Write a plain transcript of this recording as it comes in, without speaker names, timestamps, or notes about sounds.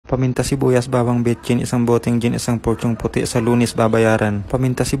Paminta, sibuyas, bawang, betchin, isang boteng gin, isang porsyong puti, sa Lunes babayaran.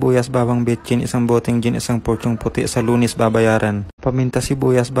 Paminta, sibuyas, bawang, betchin, isang boteng gin, isang porsyong puti, sa Lunes babayaran. Paminta,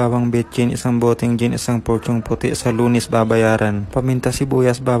 sibuyas, bawang, betchin, isang boteng gin, isang porsyong puti, sa Lunes babayaran. Paminta,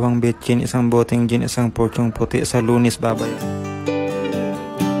 sibuyas, bawang, betchin, isang boteng gin, isang porsyong puti, sa Lunes babayaran.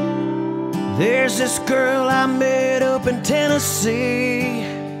 There's this girl I met up in Tennessee,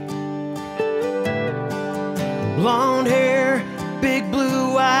 blonde hair, big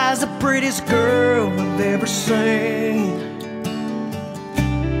blue eyes, the prettiest girl I've ever seen.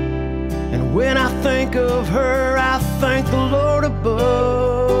 And when I think of her, I thank the Lord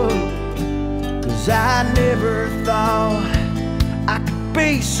above, 'cause I never thought I could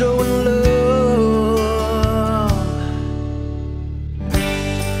be so in love.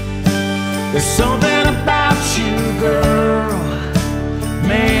 There's something about you, girl,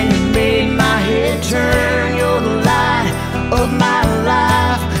 man, you made my head turn. You're the light of my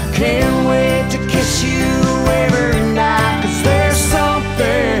life. Can't wait to kiss you every night. 'Cause there's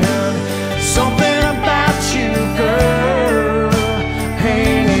something about you, girl,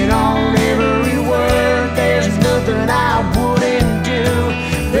 hanging on every word. There's nothing I wouldn't do,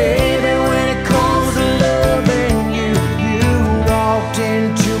 baby, when it comes to loving you. You walked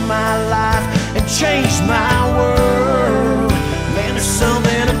into my life and changed my world. Man, there's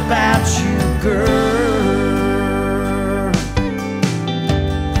something about you, girl.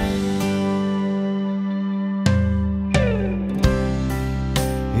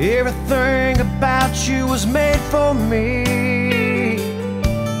 Everything about you was made for me.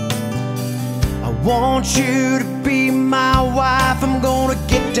 I want you to be my wife. I'm gonna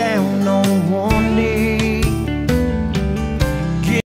get down on one knee.